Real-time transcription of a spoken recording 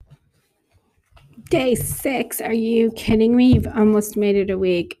Day 6. Are you kidding me? You've almost made it a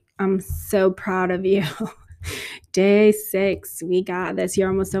week. I'm so proud of you. Day 6. We got this. You're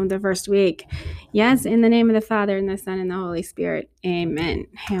almost done with the first week. Yes, in the name of the Father, and the Son, and the Holy Spirit. Amen.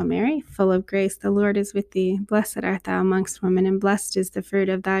 Hail Mary, full of grace, the Lord is with thee. Blessed art thou amongst women, and blessed is the fruit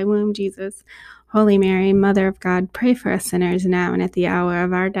of thy womb, Jesus. Holy Mary, Mother of God, pray for us sinners now and at the hour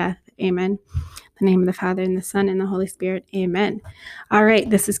of our death. Amen. In the name of the Father, and the Son, and the Holy Spirit. Amen. All right,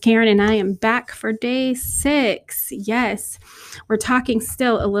 this is Karen, and I am back for day 6. Yes, we're talking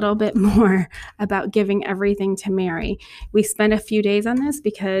still a little bit more about giving everything to Mary. We spent a few days on this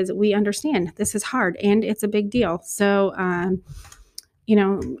because we understand this is hard and it's a big deal. So,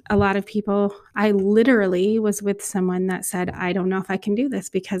 a lot of people, I literally was with someone that said, I don't know if I can do this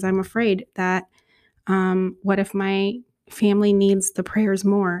because I'm afraid that what if my family needs the prayers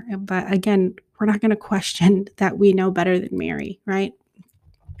more? But again, we're not going to question that we know better than Mary, right?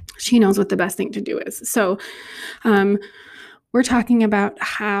 She knows what the best thing to do is. So we're talking about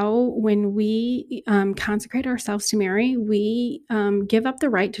how when we consecrate ourselves to Mary, we give up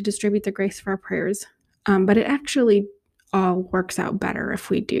the right to distribute the grace for our prayers. But it actually all works out better if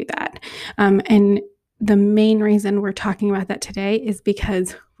we do that. And the main reason we're talking about that today is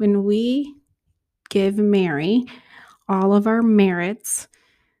because when we give Mary all of our merits,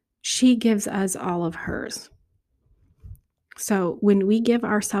 she gives us all of hers. So when we give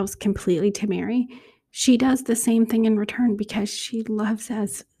ourselves completely to Mary, she does the same thing in return because she loves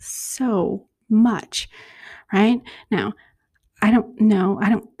us so much, right? Now, I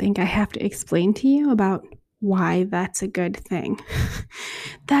don't think I have to explain to you about why that's a good thing.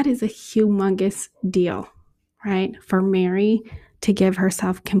 That is a humongous deal, right? For Mary to give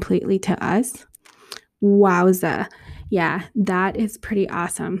herself completely to us. Wowza. Yeah, that is pretty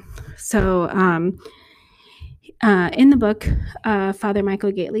awesome. So, in the book, Father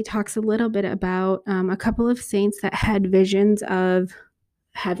Michael Gately talks a little bit about a couple of saints that had visions of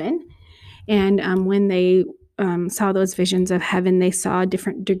heaven. And when they saw those visions of heaven, they saw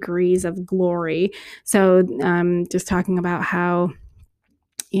different degrees of glory. So just talking about how,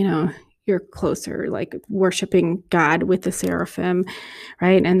 you're closer, like worshiping God with the seraphim,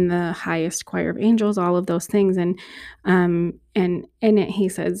 right? And the highest choir of angels, all of those things. And in it, he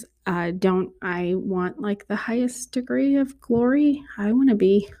says, don't I want like the highest degree of glory? I want to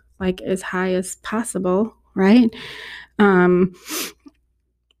be like as high as possible, right? And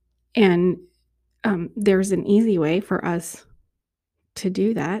there's an easy way for us to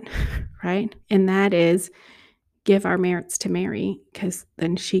do that, right? And that is give our merits to Mary, because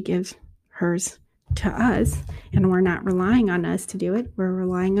then she gives hers to us, and we're not relying on us to do it. We're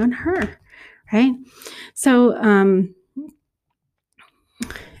relying on her, right? So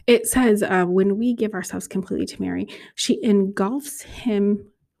it says when we give ourselves completely to Mary, she engulfs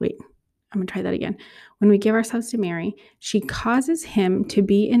him. Wait, I'm going to try that again. When we give ourselves to Mary, she causes him to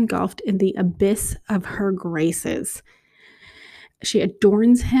be engulfed in the abyss of her graces. She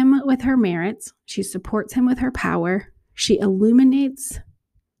adorns him with her merits. She supports him with her power. She illuminates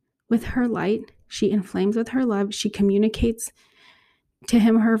with her light. She inflames with her love. She communicates to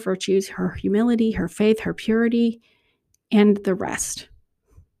him her virtues, her humility, her faith, her purity, and the rest.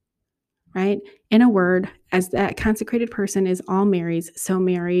 Right? In a word, as that consecrated person is all Mary's, so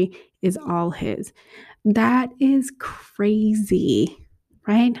Mary is all his. That is crazy,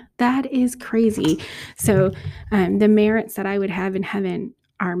 right? That is crazy. So the merits that I would have in heaven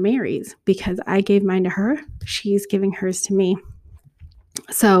are Mary's because I gave mine to her. She's giving hers to me.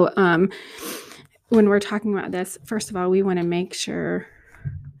 So when we're talking about this, first of all, we want to make sure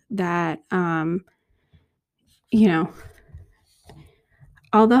that,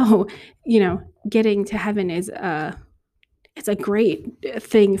 although, getting to heaven is it's a great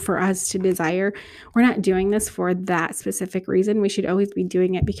thing for us to desire. We're not doing this for that specific reason. We should always be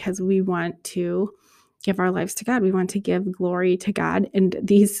doing it because we want to give our lives to God. We want to give glory to God. And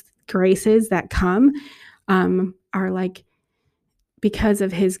these graces that come are like because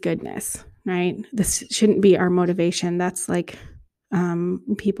of his goodness, right? This shouldn't be our motivation. That's like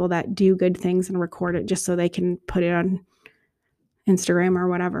people that do good things and record it just so they can put it on Instagram or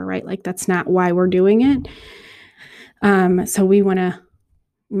whatever, right? Like that's not why we're doing it. So we want to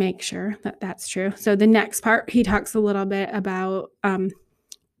make sure that that's true. So the next part, he talks a little bit about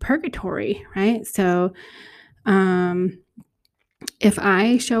purgatory, right? So if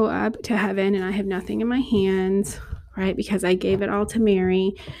I show up to heaven and I have nothing in my hands, right, because I gave it all to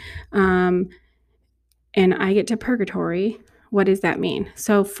Mary, and I get to purgatory, what does that mean?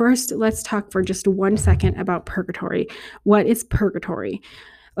 So first, let's talk for just 1 second about purgatory. What is purgatory?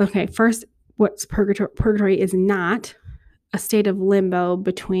 Okay, first, what's purgatory? Purgatory is not a state of limbo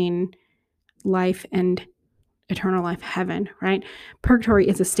between life and eternal life, heaven, right? Purgatory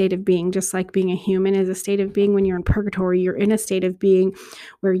is a state of being, just like being a human is a state of being. When you're in purgatory, you're in a state of being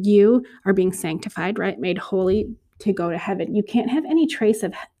where you are being sanctified, right? Made holy to go to heaven. You can't have any trace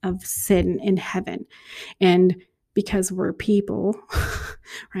of sin in heaven. And because we're people,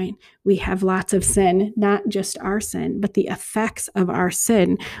 right? We have lots of sin, not just our sin, but the effects of our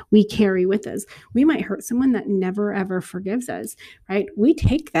sin we carry with us. We might hurt someone that never ever forgives us, right? We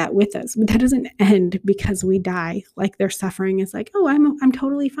take that with us, but that doesn't end because we die. Like their suffering is like, oh, I'm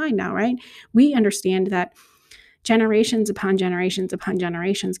totally fine now, right? We understand that generations upon generations upon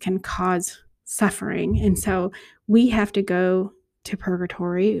generations can cause suffering. And so we have to go to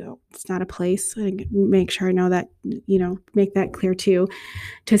purgatory. It's not a place. Make sure I know that, make that clear too,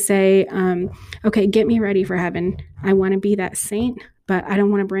 to say, okay, get me ready for heaven. I want to be that saint, but I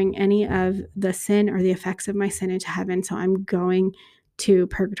don't want to bring any of the sin or the effects of my sin into heaven. So I'm going to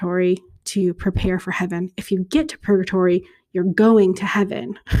purgatory to prepare for heaven. If you get to purgatory, you're going to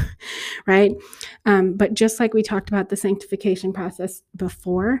heaven, right? But just like we talked about the sanctification process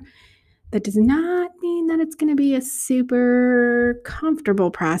before, that does not mean that it's going to be a super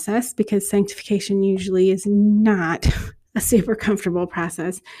comfortable process, because sanctification usually is not a super comfortable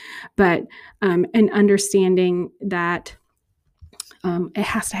process. But an understanding that it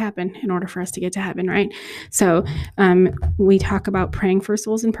has to happen in order for us to get to heaven, right? So we talk about praying for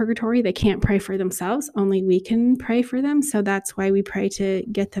souls in purgatory. They can't pray for themselves. Only we can pray for them. So that's why we pray to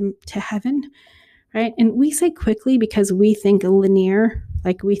get them to heaven, right? And we say quickly because we think linear,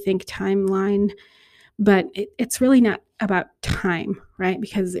 like we think timeline, but it's really not about time, right?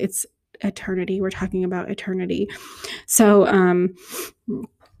 Because it's eternity. We're talking about eternity. So,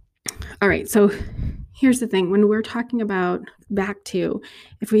 all right. So here's the thing. When we're talking about back to,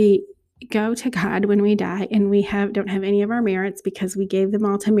 if we go to God when we die and we don't have any of our merits because we gave them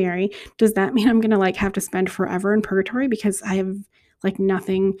all to Mary, does that mean I'm going to have to spend forever in purgatory because I have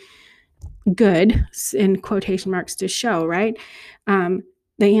nothing good in quotation marks to show, right?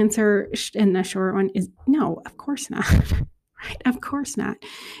 The answer in the short one is no, of course not. Right? Of course not.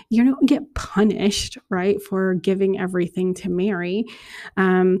 You don't get punished, right, for giving everything to Mary.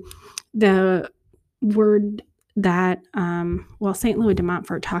 The word that, St. Louis de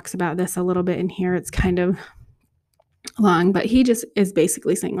Montfort talks about this a little bit in here. It's kind of long, but he just is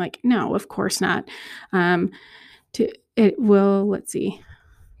basically saying no, of course not. It will, let's see,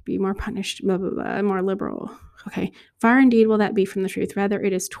 be more punished, blah, blah, blah, more liberal. Okay. Far indeed will that be from the truth. Rather,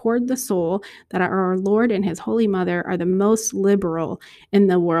 it is toward the soul that our Lord and his Holy Mother are the most liberal in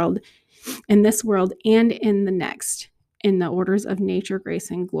the world, in this world and in the next, in the orders of nature,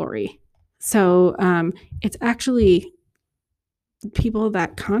 grace, and glory. So it's actually people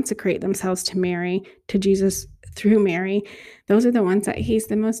that consecrate themselves to Mary, to Jesus through Mary, those are the ones that he's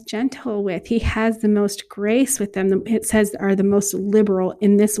the most gentle with. He has the most grace with them. It says are the most liberal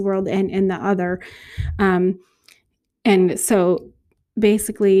in this world and in the other. And so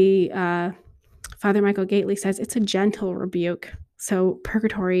basically, Father Michael Gately says it's a gentle rebuke. So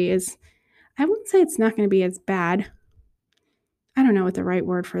purgatory is, I wouldn't say it's not going to be as bad. I don't know what the right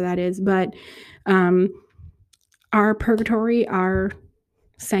word for that is, but our purgatory, our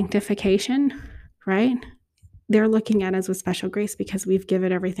sanctification, right? They're looking at us with special grace because we've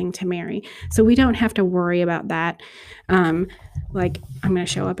given everything to Mary. So we don't have to worry about that. I'm going to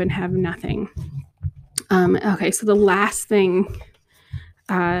show up and have nothing. Okay, so the last thing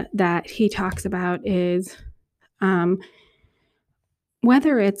that he talks about is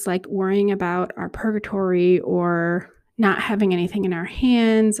whether it's worrying about our purgatory or not having anything in our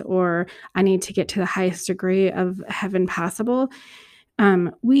hands, or I need to get to the highest degree of heaven possible.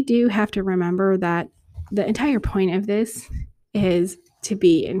 We do have to remember that the entire point of this is to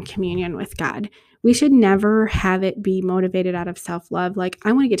be in communion with God. We should never have it be motivated out of self-love.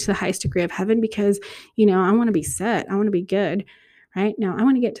 I want to get to the highest degree of heaven because, I want to be set. I want to be good, right? No, I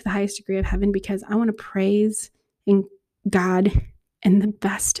want to get to the highest degree of heaven because I want to praise God in the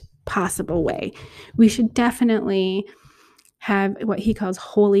best possible way. We should definitely have what he calls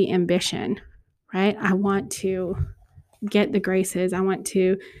holy ambition, right? I want to get the graces. I want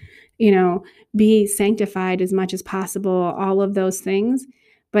to, be sanctified as much as possible, all of those things.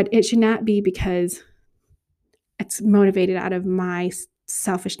 But it should not be because it's motivated out of my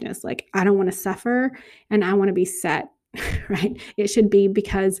selfishness. I don't want to suffer and I want to be set, right? It should be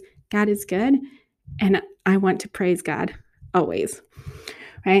because God is good and I want to praise God always,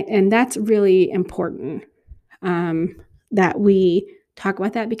 right? And that's really important that we talk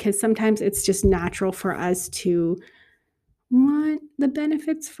about that, because sometimes it's just natural for us to want the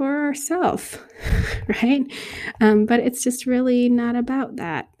benefits for ourselves, right? But it's just really not about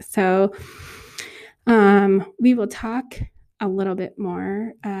that. So we will talk a little bit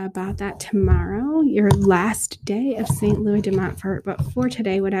more about that tomorrow, your last day of St. Louis de Montfort. But for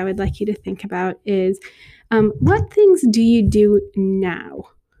today, what I would like you to think about is what things do you do now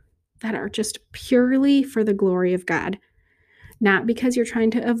that are just purely for the glory of God? Not because you're trying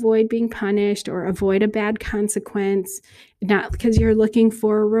to avoid being punished or avoid a bad consequence, not because you're looking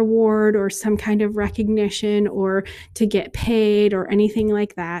for a reward or some kind of recognition or to get paid or anything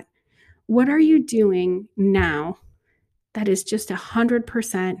like that. What are you doing now that is just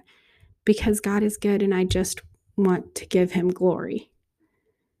 100% because God is good and I just want to give him glory?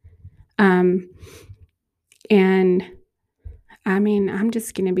 And I mean, I'm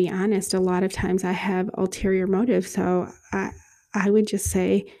just going to be honest. A lot of times I have ulterior motives. So I would just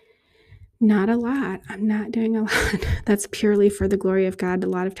say, not a lot. I'm not doing a lot. That's purely for the glory of God. A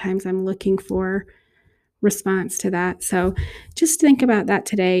lot of times I'm looking for response to that. So just think about that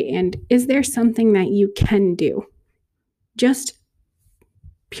today. And is there something that you can do? Just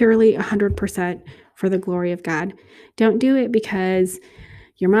purely 100% for the glory of God. Don't do it because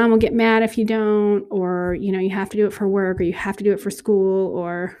your mom will get mad if you don't, or, you have to do it for work, or you have to do it for school,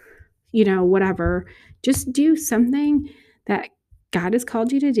 or, whatever. Just do something that God has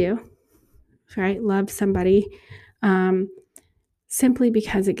called you to do, right? Love somebody, simply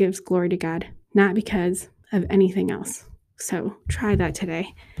because it gives glory to God, not because of anything else. So try that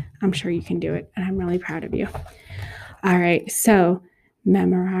today. I'm sure you can do it, and I'm really proud of you. All right, so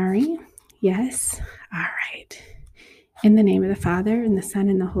memorare, yes. All right. In the name of the Father, and the Son,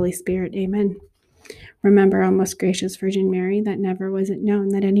 and the Holy Spirit, amen. Remember, O most gracious Virgin Mary, that never was it known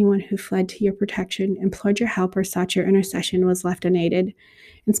that anyone who fled to your protection, implored your help, or sought your intercession was left unaided.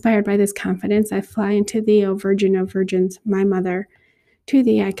 Inspired by this confidence, I fly unto thee, O Virgin of Virgins, my Mother. To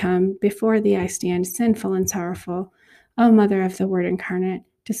thee I come, before thee I stand, sinful and sorrowful. O Mother of the Word incarnate,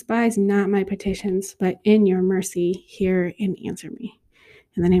 despise not my petitions, but in your mercy hear and answer me.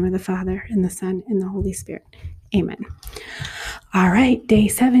 In the name of the Father, and the Son, and the Holy Spirit. Amen. All right, day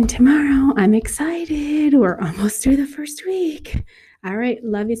 7 tomorrow. I'm excited. We're almost through the first week. All right,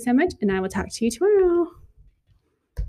 love you so much, and I will talk to you tomorrow.